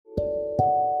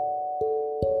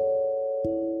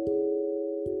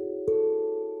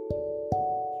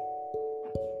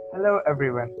Hello,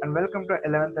 everyone, and welcome to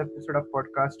 11th episode of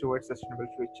podcast towards sustainable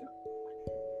future.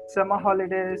 Summer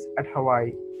holidays at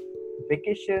Hawaii,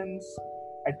 vacations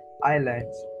at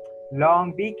islands,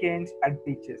 long weekends at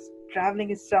beaches. Traveling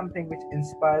is something which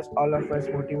inspires all of us,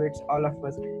 motivates all of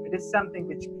us. It is something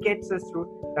which gets us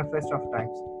through toughest of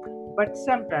times. But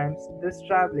sometimes this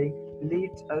traveling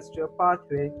leads us to a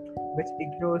pathway which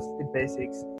ignores the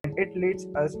basics, and it leads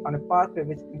us on a pathway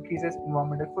which increases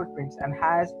environmental footprints and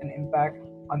has an impact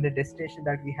on the destination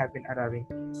that we have been arriving.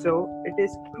 So it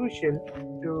is crucial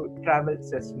to travel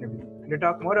sustainably. And to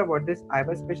talk more about this, I have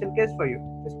a special guest for you,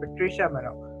 Ms. Patricia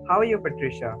Mano. How are you,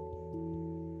 Patricia?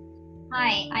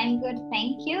 Hi, I'm good,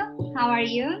 thank you. How are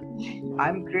you?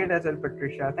 I'm great as well,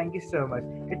 Patricia. Thank you so much.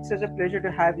 It's such a pleasure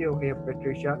to have you here,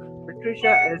 Patricia.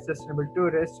 Patricia is a sustainable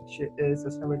tourist. She is a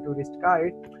sustainable tourist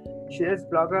guide. She is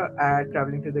blogger at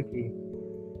Traveling to the Green.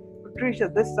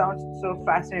 Patricia, this sounds so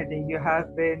fascinating. You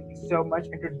have been so much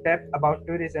into depth about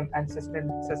tourism and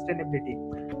sustainability.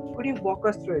 Could you walk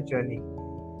us through a journey?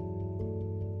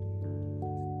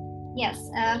 Yes,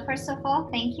 first of all,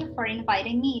 thank you for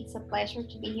inviting me. It's a pleasure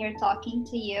to be here talking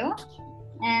to you.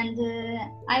 And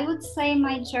I would say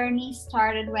my journey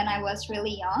started when I was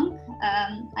really young.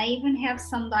 I even have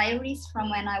some diaries from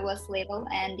when I was little.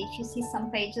 And if you see some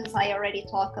pages, I already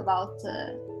talk about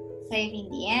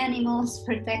saving the animals,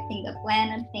 protecting the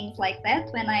planet, things like that,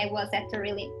 when I was at a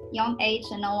really young age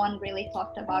and no one really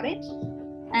talked about it.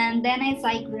 And then as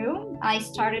I grew, I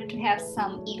started to have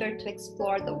some eager to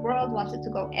explore the world, wanted to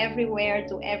go everywhere,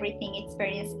 do everything,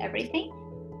 experience everything.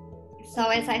 So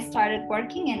as I started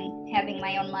working and having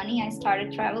my own money, I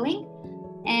started traveling.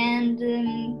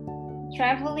 And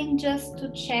traveling just to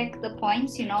check the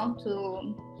points,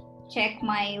 to check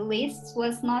my lists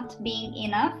was not being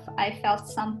enough. I felt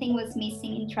something was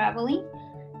missing in traveling.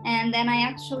 And then I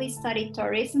actually studied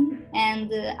tourism,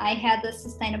 and I had a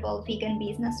sustainable vegan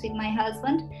business with my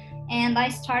husband. And I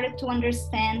started to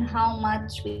understand how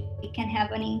much we can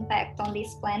have an impact on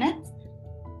this planet.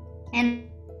 And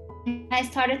I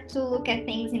started to look at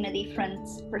things in a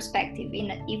different perspective.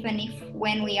 Even if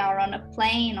when we are on a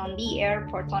plane, on the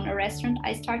airport, on a restaurant,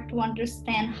 I start to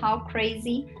understand how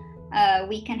crazy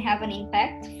we can have an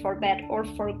impact, for bad or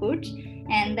for good.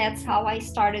 And that's how I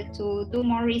started to do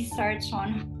more research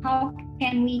on how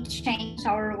can we change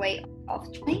our way of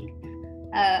living,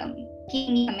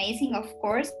 keeping it amazing, of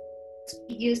course,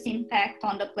 reduce impact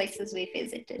on the places we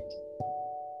visited.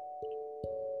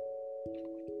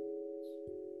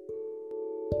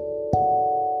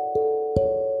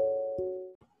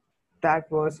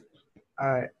 That was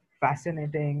a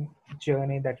fascinating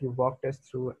journey that you walked us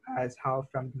through, as how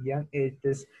from the young age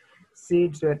this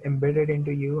seeds were embedded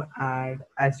into you, and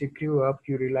as you grew up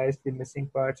you realized the missing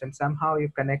parts, and somehow you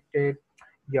connected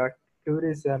your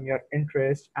tourism, your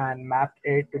interest, and mapped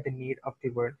it to the need of the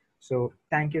world. So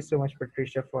thank you so much,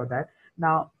 Patricia, for that.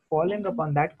 Now, following up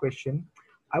on that question,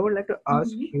 I would like to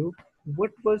ask Mm-hmm. you,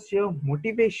 what was your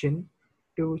motivation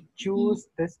to Mm-hmm. choose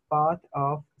this path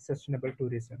of sustainable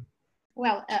tourism?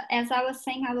 Well, as I was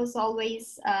saying, I was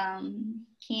always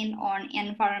keen on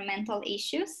environmental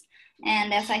issues.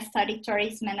 And as I studied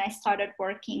tourism and I started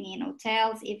working in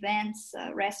hotels, events,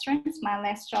 restaurants, my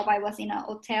last job, I was in a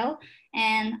hotel,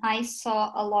 and I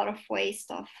saw a lot of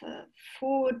waste of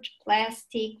food,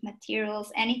 plastic,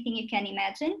 materials, anything you can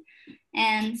imagine.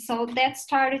 And so that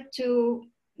started to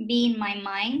be in my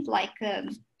mind, like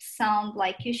sound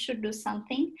like you should do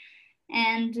something.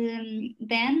 And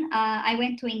then I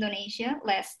went to Indonesia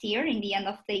last year, in the end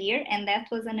of the year, and that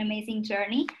was an amazing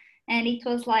journey. And it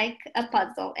was like a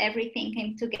puzzle. Everything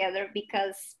came together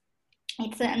because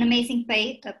it's an amazing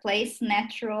place,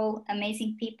 natural,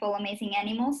 amazing people, amazing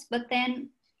animals. But then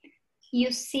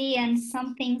you see, and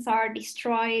some things are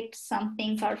destroyed, some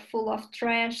things are full of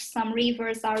trash, some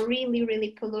rivers are really,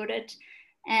 really polluted.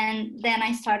 And then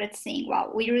I started seeing,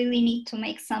 wow, we really need to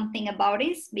make something about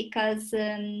this, because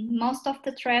most of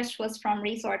the trash was from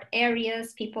resort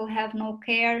areas. People have no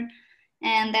care.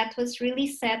 And that was really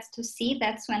sad to see.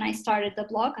 That's when I started the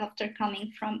blog after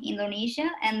coming from Indonesia.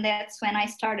 And that's when I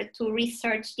started to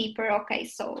research deeper. Okay,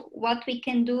 so what we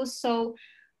can do so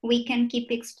we can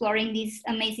keep exploring these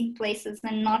amazing places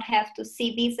and not have to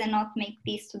see these and not make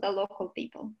these to the local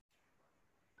people.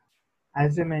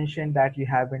 As you mentioned that you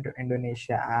have been to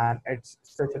Indonesia and it's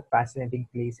such a fascinating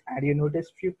place, and you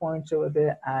noticed few points over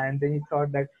there, and then you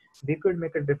thought that we could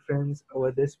make a difference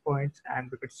over this points, and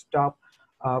we could stop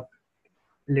uh,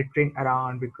 littering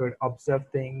around. We could observe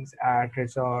things at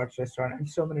resorts, restaurants, and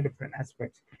so many different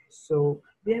aspects. So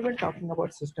we have been talking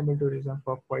about sustainable tourism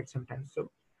for quite some time.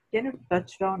 So can you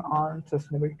touch down on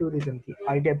sustainable tourism, the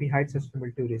idea behind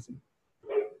sustainable tourism?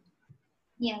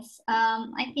 Yes,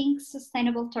 I think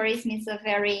sustainable tourism is a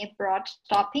very broad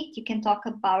topic. You can talk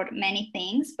about many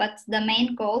things, but the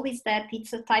main goal is that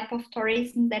it's a type of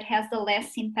tourism that has the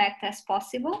less impact as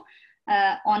possible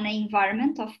on the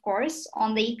environment, of course,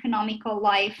 on the economical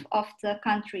life of the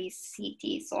countries,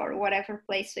 cities, or whatever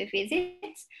place we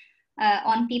visit,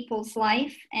 on people's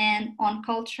life, and on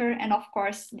culture, and of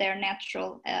course, their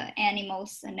natural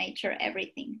animals, nature,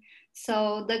 everything.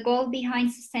 So the goal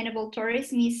behind sustainable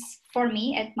tourism is, for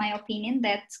me, at my opinion,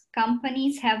 that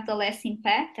companies have the less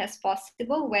impact as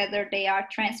possible, whether they are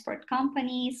transport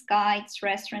companies, guides,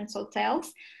 restaurants,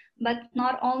 hotels, but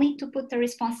not only to put the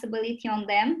responsibility on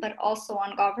them, but also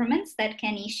on governments that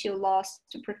can issue laws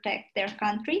to protect their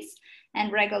countries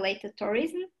and regulate the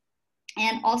tourism.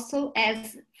 And also,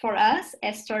 as for us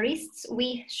as tourists,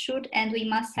 we should and we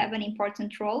must have an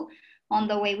important role on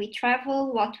the way we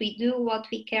travel, what we do, what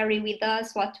we carry with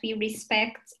us, what we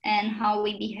respect, and how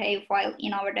we behave while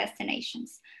in our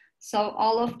destinations. So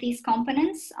all of these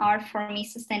components are, for me,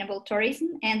 sustainable tourism,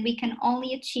 and we can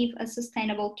only achieve a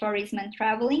sustainable tourism and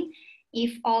traveling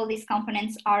if all these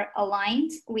components are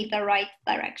aligned with the right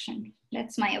direction.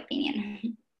 That's my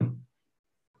opinion.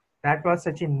 That was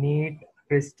such a neat,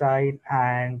 pristine,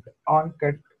 and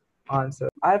on-cut answer.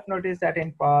 I've noticed that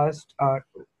in past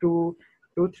two,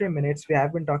 3 minutes, we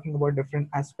have been talking about different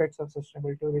aspects of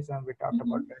sustainable tourism. We talked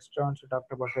about Mhm. restaurants, we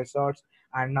talked about resorts,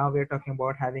 and now we're talking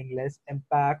about having less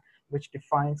impact, which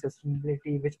defines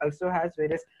sustainability, which also has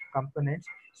various components.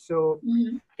 So,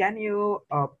 Mhm. can you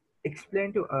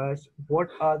explain to us what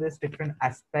are these different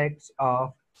aspects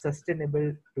of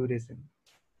sustainable tourism?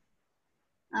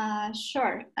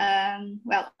 Sure.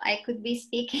 Well, I could be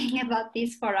speaking about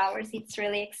this for hours. It's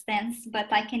really extensive, but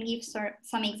I can give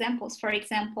some examples. For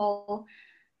example,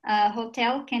 a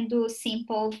hotel can do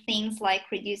simple things like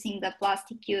reducing the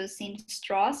plastic use in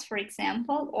straws, for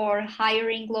example, or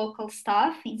hiring local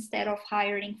staff instead of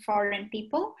hiring foreign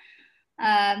people.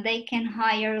 They can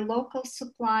hire local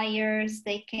suppliers.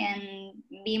 They can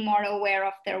be more aware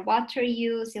of their water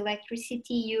use,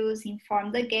 electricity use,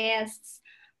 inform the guests,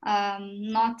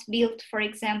 not build, for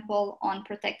example, on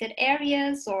protected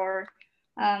areas. Or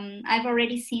I've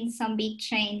already seen some big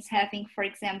chains having, for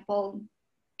example,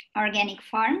 organic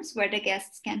farms where the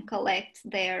guests can collect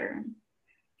their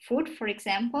food, for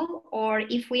example. Or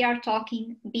if we are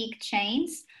talking big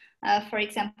chains, for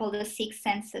example, the Six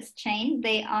Senses chain,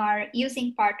 they are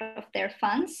using part of their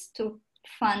funds to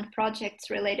fund projects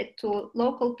related to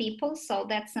local people. So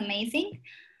that's amazing.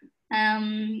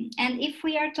 And if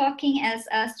we are talking as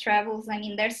us travels, I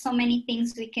mean, there's so many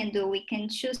things we can do. We can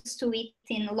choose to eat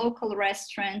in local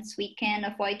restaurants. We can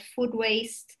avoid food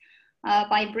waste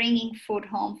by bringing food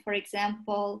home, for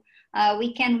example.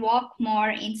 We can walk more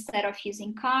instead of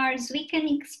using cars. We can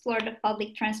explore the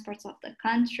public transports of the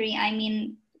country. I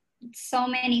mean, so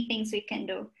many things we can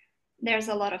do. There's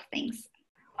a lot of things.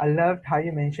 I loved how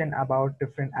you mentioned about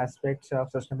different aspects of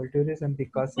sustainable tourism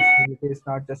because sustainability is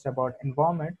not just about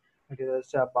environment, it is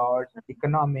also about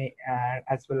economy and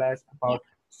as well as Yeah. about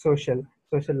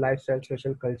social lifestyle,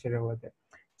 social culture over there.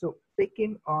 So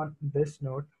picking on this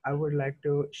note, I would like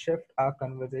to shift our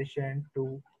conversation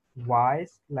to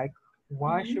whys, like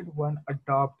why Mhm. should one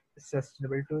adopt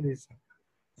sustainable tourism?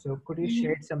 So could you Mhm.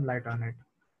 shed some light on it?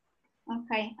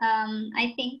 Okay,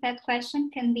 I think that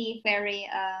question can be very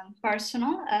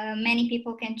personal. Many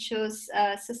people can choose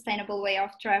a sustainable way of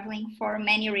traveling for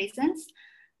many reasons.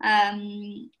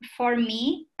 For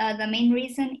me, the main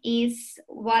reason is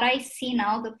what I see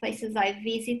now, the places I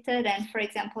visited, and for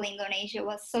example, Indonesia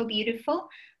was so beautiful.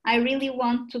 I really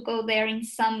want to go there in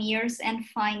some years and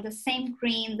find the same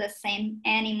green, the same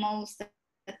animals,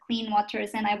 the clean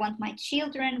waters, and I want my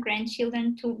children,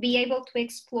 grandchildren to be able to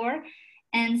explore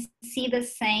and see the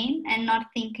same and not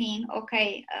thinking,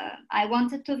 okay, I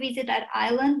wanted to visit that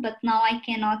island, but now I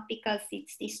cannot because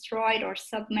it's destroyed or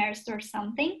submerged or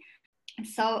something.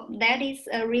 So that is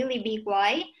a really big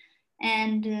why.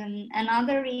 And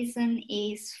another reason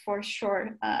is for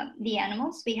sure the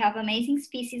animals. We have amazing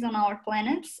species on our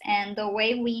planets, and the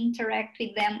way we interact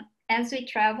with them as we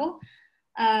travel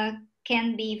uh,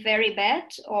 can be very bad,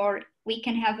 or we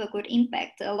can have a good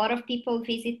impact. A lot of people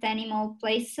visit animal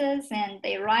places and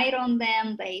they ride on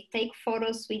them, they take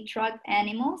photos with drugged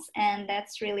animals, and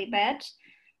that's really bad.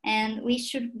 And we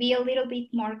should be a little bit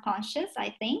more conscious,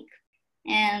 I think.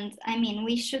 And I mean,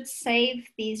 we should save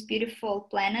this beautiful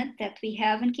planet that we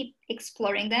have and keep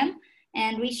exploring them.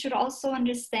 And we should also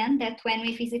understand that when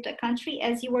we visit a country,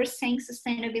 as you were saying,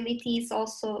 sustainability is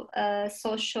also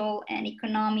social and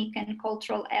economic and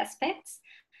cultural aspects.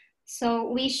 So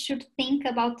we should think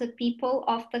about the people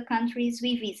of the countries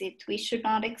we visit. We should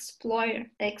not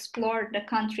explore the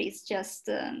countries just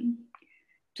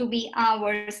to be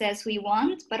ours as we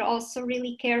want, but also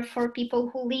really care for people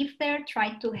who live there,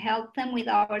 try to help them with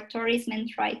our tourism and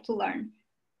try to learn.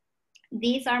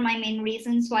 These are my main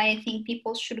reasons why I think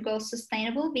people should go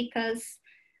sustainable, because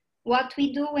what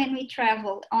we do when we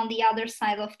travel on the other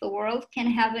side of the world can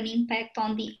have an impact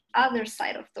on the other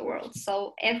side of the world.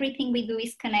 So everything we do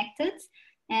is connected,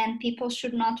 and people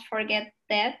should not forget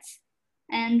that.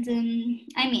 And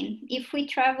I mean, if we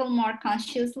travel more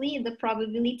consciously, the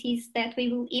probability is that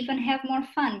we will even have more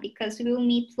fun, because we will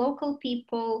meet local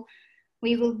people,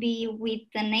 we will be with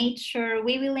the nature,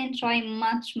 we will enjoy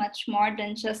much, much more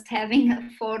than just having a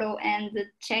photo and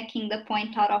checking the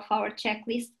point out of our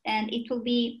checklist. And it will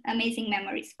be amazing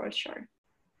memories for sure.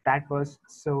 That was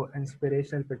so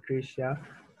inspirational, Patricia.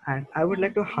 And I would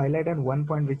like to highlight on one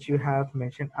point which you have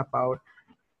mentioned about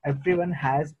everyone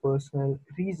has personal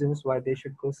reasons why they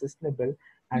should go sustainable.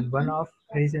 And one of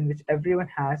reason which everyone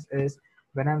has is,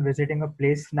 when I'm visiting a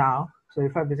place now, so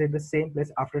if I visit the same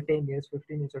place after 10 years,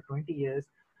 15 years, or 20 years,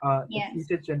 the Yes,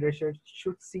 future generation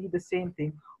should see the same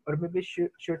thing, or maybe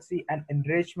should see an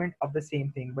enrichment of the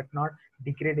same thing, but not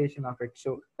degradation of it.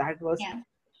 So that was yes,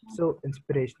 so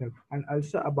inspirational. And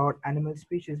also about animal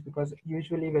species, because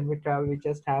usually when we travel we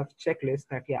just have checklists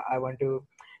that, yeah, I want to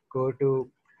go to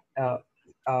uh,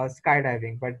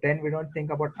 skydiving, but then we don't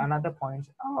think about another points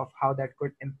of how that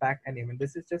could impact anyone.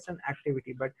 This is just an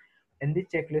activity, but in the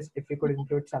checklist, if we could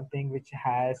include something which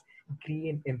has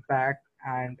green impact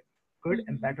and good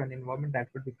impact on the environment, that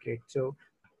would be great. So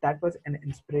that was an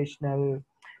inspirational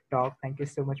talk. Thank you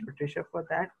so much, Patricia, for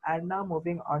that. And now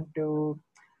moving on to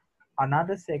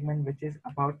another segment, which is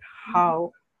about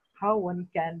how one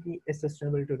can be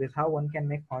sustainable to this, how one can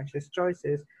make conscious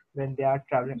choices when they are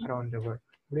traveling around the world.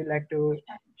 Would you like to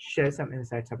share some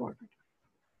insights about it?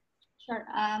 sure.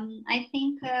 I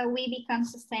think we become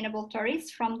sustainable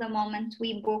tourists from the moment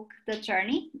we book the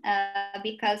journey,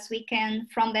 because we can,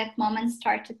 from that moment,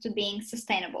 start to being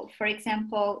sustainable. For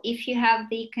example, if you have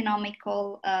the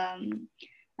economical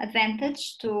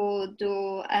advantage to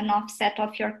do an offset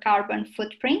of your carbon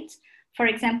footprint. For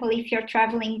example, if you're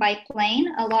traveling by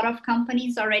plane, a lot of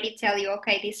companies already tell you,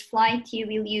 okay, this flight, you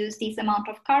will use this amount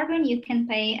of carbon, you can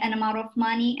pay an amount of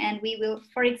money, and we will,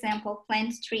 for example,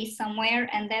 plant trees somewhere,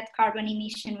 and that carbon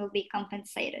emission will be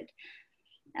compensated.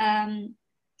 Then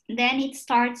it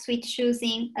starts with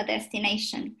choosing a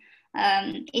destination.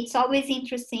 It's always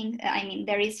interesting. I mean,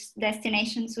 there is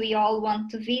destinations we all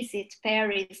want to visit: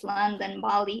 Paris, London,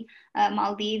 Bali,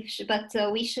 Maldives, but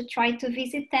we should try to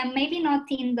visit them, maybe not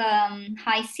in the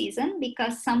high season,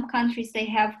 because some countries, they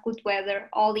have good weather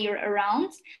all year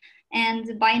around.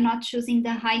 And by not choosing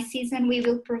the high season, we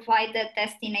will provide that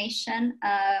destination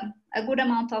a good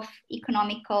amount of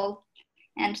economical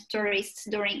and tourists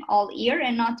during all year,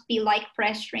 and not be like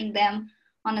pressuring them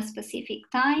on a specific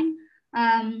time.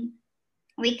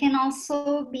 We can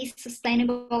also be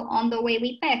sustainable on the way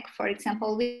we pack. For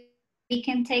example, we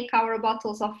can take our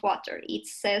bottles of water.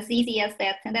 It's as easy as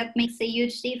that, and that makes a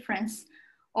huge difference.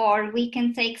 Or we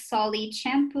can take solid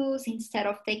shampoos instead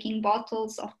of taking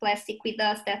bottles of plastic with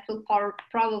us that will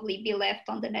probably be left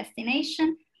on the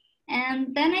destination.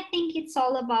 And then I think it's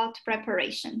all about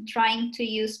preparation, trying to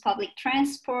use public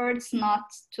transports, not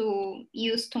to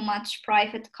use too much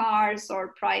private cars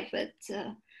or private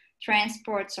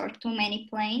transports or too many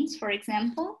planes, for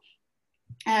example.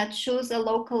 Choose a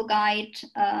local guide.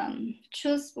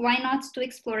 Choose, why not, to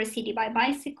explore a city by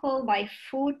bicycle, by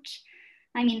foot.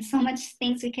 I mean, so much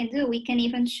things we can do. We can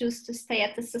even choose to stay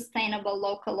at a sustainable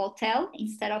local hotel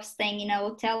instead of staying in a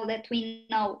hotel that we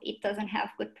know it doesn't have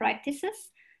good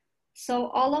practices. So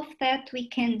all of that we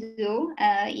can do,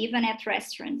 even at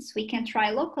restaurants. We can try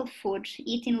local food,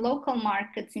 eat in local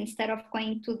markets instead of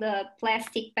going to the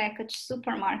plastic packaged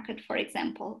supermarket, for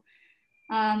example.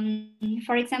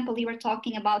 For example, you were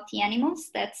talking about the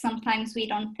animals that sometimes we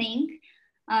don't think.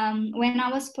 When I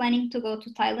was planning to go to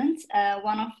Thailand,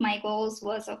 one of my goals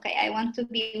was, okay, I want to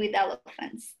be with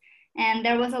elephants. And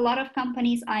there was a lot of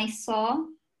companies I saw,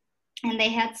 and they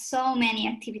had so many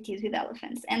activities with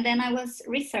elephants. And then I was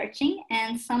researching,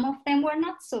 and some of them were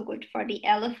not so good for the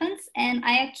elephants. And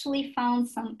I actually found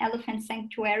some elephant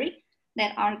sanctuary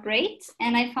that are great,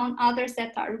 and I found others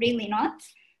that are really not.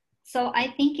 So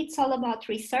I think it's all about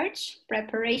research,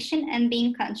 preparation, and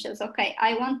being conscious. Okay,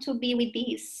 I want to be with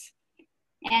this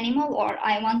animal, or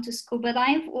I want to scuba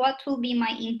dive. What will be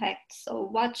my impact? So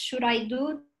what should I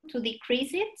do to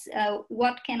decrease it?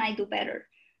 What can I do better?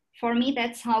 For me,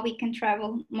 that's how we can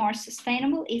travel more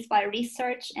sustainable, is by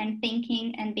research and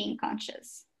thinking and being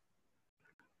conscious.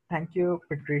 Thank you,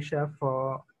 Patricia,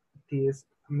 for these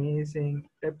amazing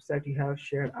tips that you have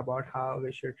shared about how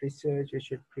we should research, we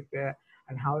should prepare,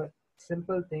 and how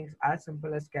simple things as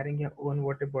simple as carrying your own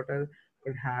water bottle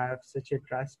could have such a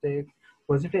drastic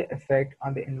positive effect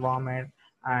on the environment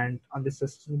and on the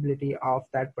sustainability of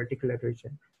that particular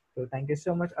region. So, thank you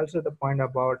so much. Also, the point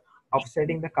about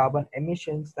offsetting the carbon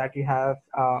emissions that you have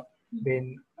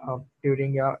been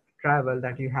during your travel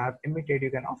that you have emitted,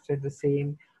 you can offset the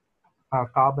same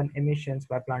carbon emissions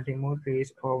by planting more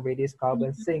trees or various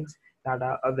carbon Mhm. sinks that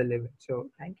are available. So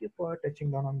thank you for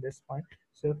touching down on this point.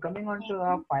 So coming on to Thank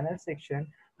our you. final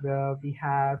section where we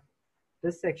have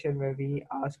this section where we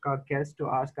ask our guests to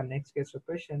ask our next guest a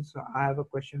question. So I have a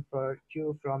question for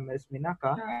you from Ms.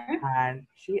 Minaka, Sure. and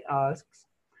she asks,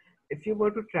 if you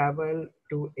were to travel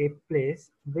to a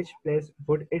place, which place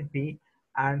would it be,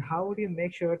 and how would you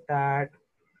make sure that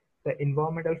the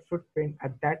environmental footprint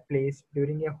at that place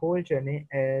during your whole journey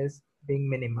is being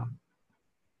minimum?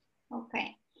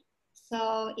 Okay.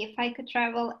 So if I could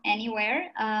travel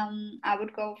anywhere, I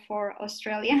would go for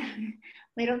Australia.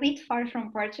 Little bit far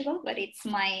from Portugal, but it's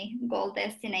my goal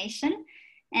destination.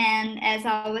 And as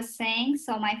I was saying,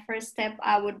 so my first step,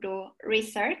 I would do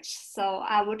research. So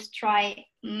I would try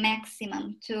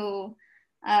maximum to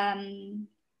um,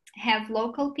 have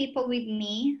local people with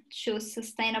me, choose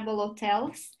sustainable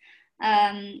hotels.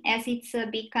 As it's a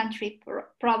big country,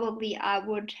 probably I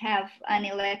would have an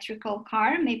electrical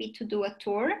car, maybe to do a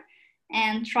tour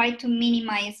and try to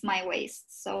minimize my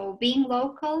waste. So being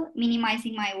local,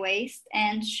 minimizing my waste,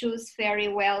 and choose very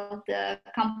well the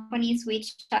companies which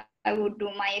I would do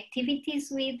my activities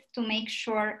with to make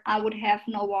sure I would have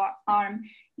no harm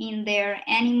in their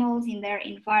animals, in their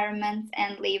environment,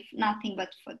 and leave nothing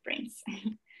but footprints.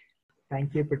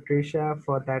 Thank you, Patricia,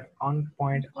 for that on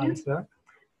point Thank you. answer.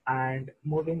 And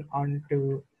moving on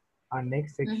to our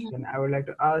next section, Mhm. I would like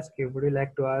to ask you, would you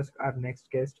like to ask our next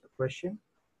guest a question?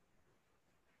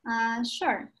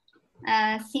 Sure.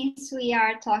 Since we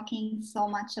are talking so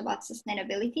much about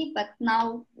sustainability, but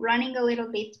now running a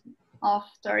little bit of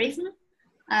tourism,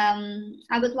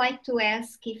 I would like to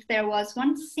ask if there was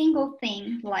one single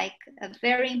thing, like a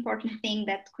very important thing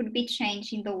that could be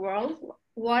changed in the world,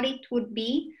 what it would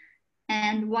be,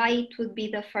 and why it would be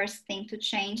the first thing to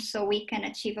change so we can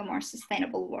achieve a more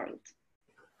sustainable world.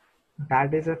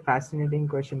 That is a fascinating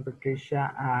question,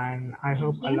 Patricia, and I Thank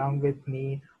hope you. along with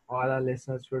me, all our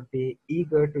listeners would be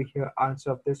eager to hear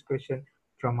answer of this question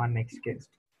from our next guest.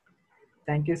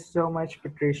 Thank you so much,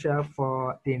 Patricia,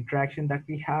 for the interaction that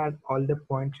we had, all the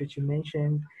points which you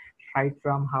mentioned, right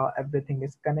from how everything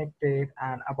is connected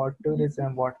and about Mhm.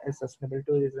 tourism, what is sustainable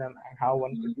tourism, and how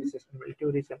one could be Mhm. sustainable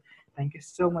tourism. Thank you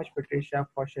so much, Patricia,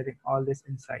 for sharing all these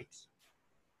insights.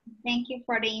 Thank you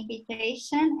for the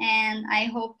invitation, and I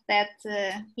hope that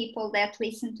people that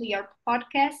listen to your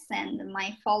podcast and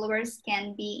my followers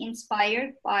can be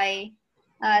inspired by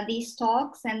these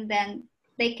talks, and then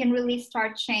they can really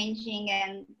start changing,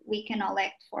 and we can all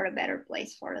act for a better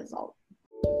place for us all.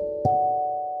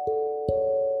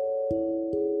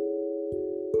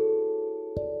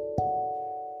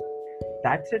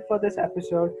 That's it for this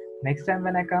episode. Next time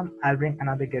when I come, I'll bring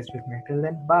another guest with me. Till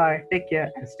then, bye, take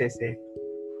care, and stay safe.